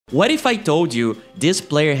What if I told you this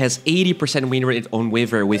player has 80% win rate on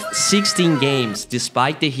Weaver with 16 games,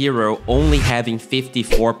 despite the hero only having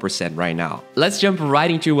 54% right now? Let's jump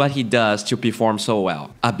right into what he does to perform so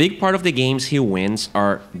well. A big part of the games he wins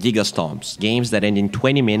are Giga Stomps, games that end in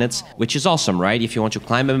 20 minutes, which is awesome, right? If you want to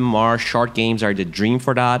climb MMR, short games are the dream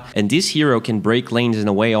for that. And this hero can break lanes in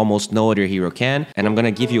a way almost no other hero can, and I'm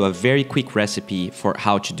gonna give you a very quick recipe for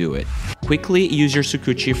how to do it. Quickly use your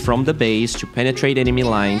Sukuchi from the base to penetrate enemy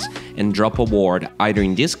lines and drop a ward, either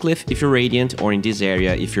in this cliff if you're Radiant or in this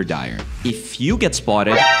area if you're Dire. If you get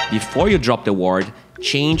spotted, before you drop the ward,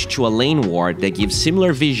 change to a lane ward that gives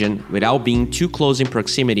similar vision without being too close in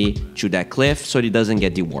proximity to that cliff so it doesn't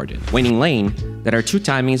get dewarded. When in lane, there are two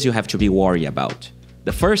timings you have to be worried about.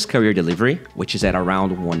 The first, courier delivery, which is at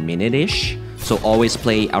around 1 minute-ish, so always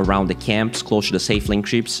play around the camps close to the safe lane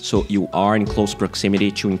creeps so you are in close proximity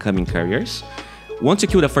to incoming couriers. Once you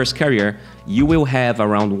kill the first courier, you will have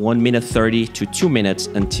around 1 minute 30 to 2 minutes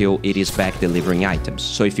until it is back delivering items.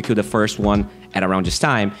 So if you kill the first one at around this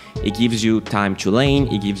time, it gives you time to lane,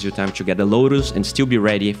 it gives you time to get the Lotus and still be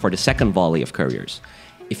ready for the second volley of couriers.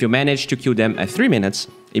 If you manage to kill them at 3 minutes,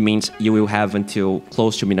 it means you will have until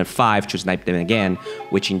close to minute 5 to snipe them again,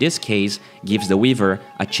 which in this case gives the Weaver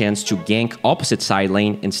a chance to gank opposite side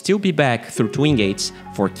lane and still be back through Twin Gates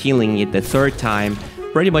for killing it the third time,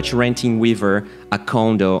 pretty much renting Weaver a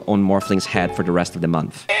condo on Morphling's head for the rest of the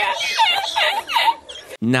month.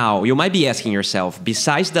 Now, you might be asking yourself,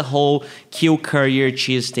 besides the whole kill courier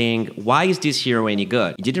cheese thing, why is this hero any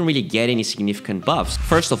good? It didn't really get any significant buffs.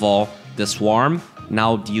 First of all, the Swarm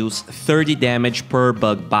now deals 30 damage per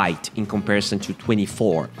bug bite in comparison to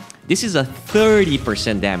 24. This is a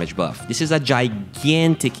 30% damage buff. This is a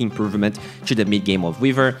gigantic improvement to the mid game of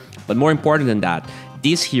Weaver, but more important than that,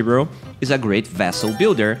 this hero is a great vessel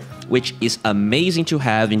builder, which is amazing to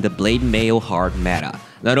have in the Blade Mail hard meta.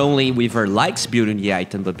 Not only Weaver likes building the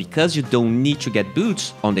item, but because you don't need to get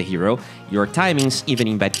boots on the hero, your timings, even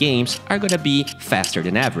in bad games, are gonna be faster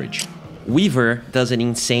than average. Weaver does an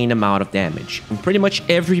insane amount of damage. In pretty much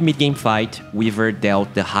every mid-game fight, Weaver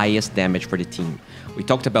dealt the highest damage for the team. We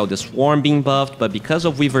talked about the Swarm being buffed, but because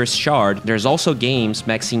of Weaver's Shard, there's also games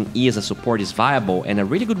maxing E as a support is viable and a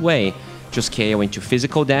really good way to scale into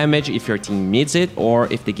physical damage if your team needs it or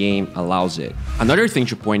if the game allows it. Another thing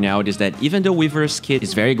to point out is that even though Weaver's kit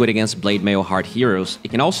is very good against Blade Mail hard heroes,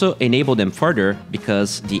 it can also enable them further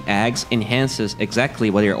because the Ags enhances exactly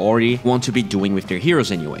what they already want to be doing with their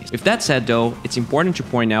heroes anyways. With that said though, it's important to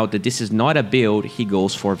point out that this is not a build he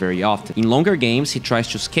goes for very often. In longer games, he tries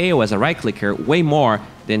to scale as a right clicker way more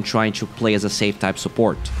than trying to play as a safe type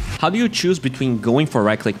support. How do you choose between going for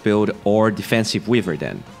right click build or defensive Weaver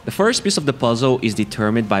then? The first piece of the puzzle is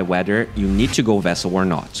determined by whether you need to go Vessel or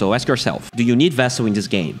not. So ask yourself, do you need Vessel in this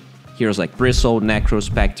game? Heroes like Bristle, Necro,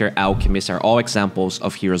 Spectre, Alchemist are all examples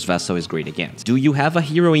of heroes Vessel is great against. Do you have a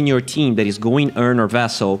hero in your team that is going Urn or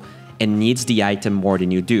Vessel and needs the item more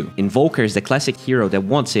than you do? Invoker is the classic hero that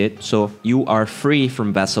wants it, so you are free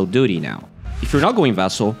from Vessel duty now. If you're not going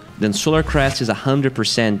Vessel, then Solar Crest is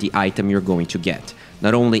 100% the item you're going to get.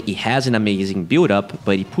 Not only it has an amazing build-up,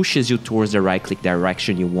 but it pushes you towards the right-click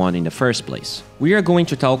direction you want in the first place. We are going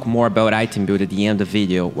to talk more about item build at the end of the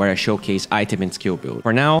video, where I showcase item and skill build.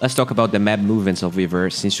 For now, let's talk about the map movements of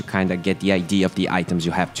Weaver, since you kinda get the idea of the items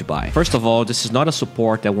you have to buy. First of all, this is not a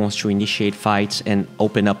support that wants to initiate fights and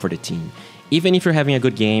open up for the team. Even if you're having a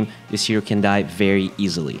good game, this hero can die very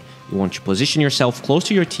easily. You want to position yourself close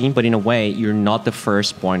to your team, but in a way, you're not the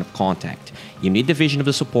first point of contact. You need the vision of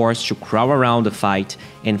the supports to crawl around the fight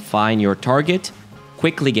and find your target,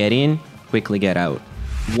 quickly get in, quickly get out.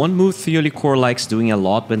 One move Theolicor likes doing a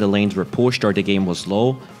lot when the lanes were pushed or the game was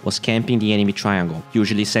low was camping the enemy triangle.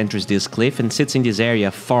 Usually centers this cliff and sits in this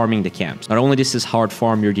area farming the camps. Not only this is hard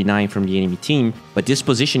farm you're denying from the enemy team, but this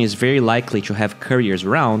position is very likely to have couriers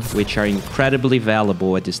around, which are incredibly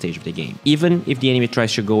valuable at this stage of the game. Even if the enemy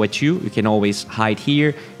tries to go at you, you can always hide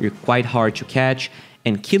here, you're quite hard to catch,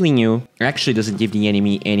 and killing you actually doesn't give the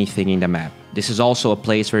enemy anything in the map. This is also a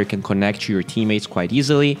place where you can connect to your teammates quite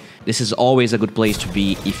easily. This is always a good place to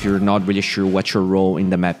be if you're not really sure what your role in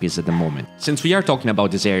the map is at the moment. Since we are talking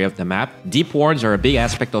about this area of the map, deep wards are a big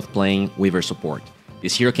aspect of playing Weaver support.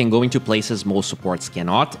 This hero can go into places most supports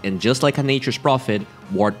cannot, and just like a Nature's Prophet,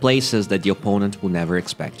 ward places that the opponent will never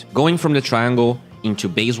expect. Going from the triangle into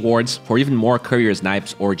base wards for even more courier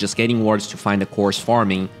snipes or just getting wards to find the course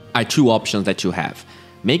farming are two options that you have.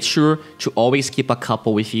 Make sure to always keep a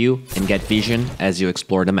couple with you and get vision as you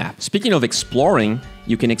explore the map. Speaking of exploring,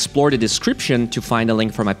 you can explore the description to find a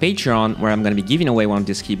link for my Patreon where I'm going to be giving away one of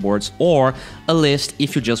these keyboards, or a list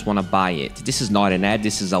if you just want to buy it. This is not an ad,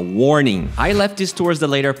 this is a warning. I left this towards the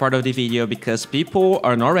later part of the video because people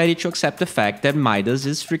are not ready to accept the fact that Midas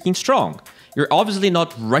is freaking strong. You're obviously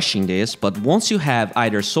not rushing this, but once you have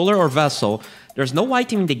either Solar or Vessel, there's no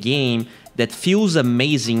item in the game that feels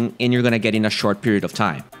amazing and you're gonna get in a short period of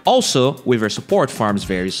time. Also, Weaver support farms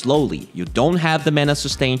very slowly. You don't have the mana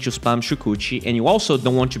sustain to spam Shukuchi, and you also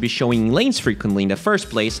don't want to be showing lanes frequently in the first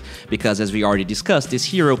place, because as we already discussed, this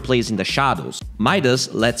hero plays in the shadows.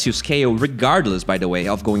 Midas lets you scale regardless, by the way,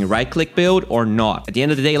 of going right-click build or not. At the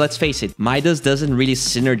end of the day, let's face it, Midas doesn't really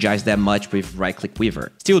synergize that much with right-click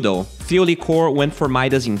Weaver. Still though, Theoly Core went for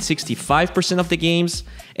Midas in 65% of the games,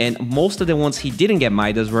 and most of the ones he didn't get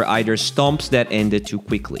Midas were either stomps that ended too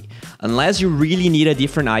quickly. Unless you really need a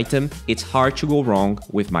different item, it's hard to go wrong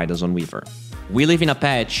with Midas on Weaver. We live in a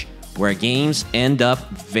patch where games end up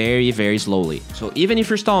very, very slowly. So even if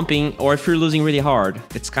you're stomping or if you're losing really hard,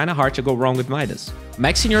 it's kind of hard to go wrong with Midas.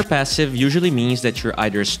 Maxing your passive usually means that you're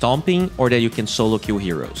either stomping or that you can solo kill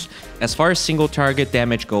heroes. As far as single target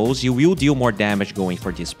damage goes, you will deal more damage going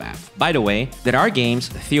for this path. By the way, there are games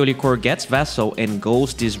Theoly Core gets Vessel and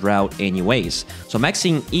goes this route anyways. So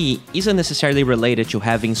maxing E isn't necessarily related to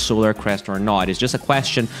having Solar Crest or not, it's just a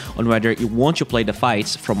question on whether you want to play the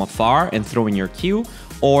fights from afar and throw in your Q,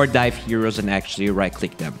 or dive heroes and actually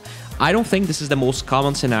right-click them. I don't think this is the most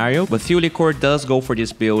common scenario, but Theoly Core does go for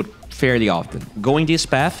this build fairly often. Going this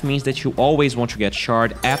path means that you always want to get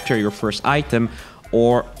Shard after your first item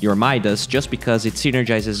or your Midas, just because it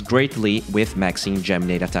synergizes greatly with maxing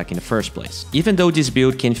Geminate attack in the first place. Even though this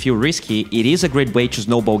build can feel risky, it is a great way to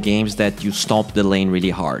snowball games that you stomp the lane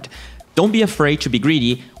really hard. Don't be afraid to be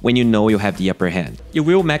greedy when you know you have the upper hand. You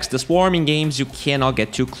will max the Swarm in games you cannot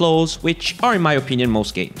get too close, which are in my opinion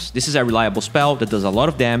most games. This is a reliable spell that does a lot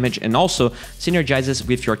of damage and also synergizes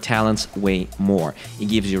with your talents way more. It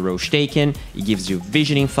gives you Roche Taken, it gives you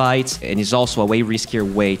visioning fights, and is also a way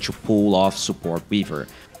riskier way to pull off support Weaver.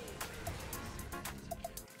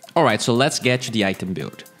 Alright, so let's get to the item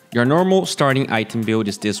build. Your normal starting item build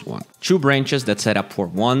is this one. 2 branches that set up for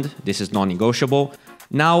Wand, this is non-negotiable.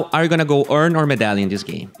 Now, are you gonna go Urn or Medallion this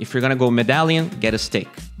game? If you're gonna go Medallion, get a stick.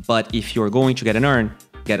 But if you're going to get an Urn,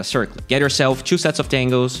 get a Circlet. Get yourself 2 sets of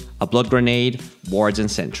Tangos, a Blood Grenade, Wards,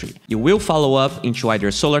 and Sentry. You will follow up into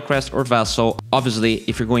either Solar Crest or Vessel. Obviously,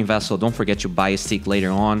 if you're going Vessel, don't forget to buy a stick later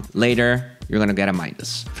on. Later, you're gonna get a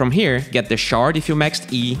Midas. From here, get the Shard if you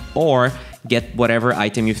maxed E, or get whatever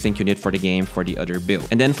item you think you need for the game for the other build.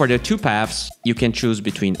 And then for the 2 paths, you can choose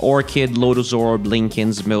between Orchid, Lotus Orb,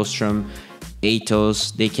 Linken's, Maelstrom,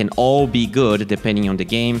 Atos. They can all be good depending on the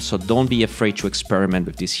game, so don't be afraid to experiment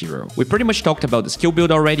with this hero. We pretty much talked about the skill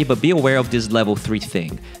build already, but be aware of this level 3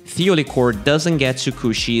 thing. Theoly Core doesn't get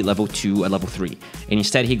Tsukushi level 2 at level 3, and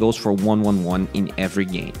instead he goes for 1-1-1 in every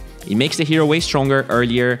game. It makes the hero way stronger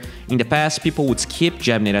earlier. In the past, people would skip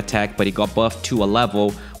Geminate attack, but it got buffed to a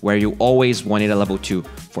level where you always wanted a level 2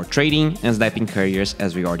 for trading and sniping couriers,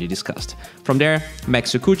 as we already discussed. From there,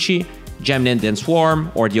 max Tsukuchi, Geminate then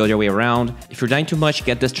Swarm, or the other way around. If you're dying too much,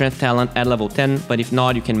 get the Strength talent at level 10, but if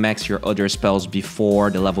not, you can max your other spells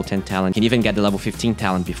before the level 10 talent. You can even get the level 15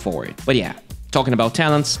 talent before it. But yeah, talking about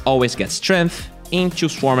talents, always get Strength, into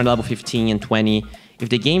Swarm at level 15 and 20. If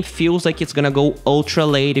the game feels like it's gonna go ultra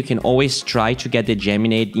late, you can always try to get the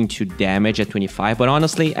Geminate into damage at 25, but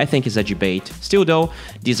honestly, I think it's a debate. Still though,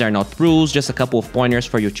 these are not rules, just a couple of pointers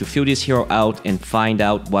for you to feel this hero out and find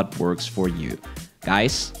out what works for you.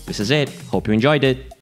 Guys, this is it. Hope you enjoyed it.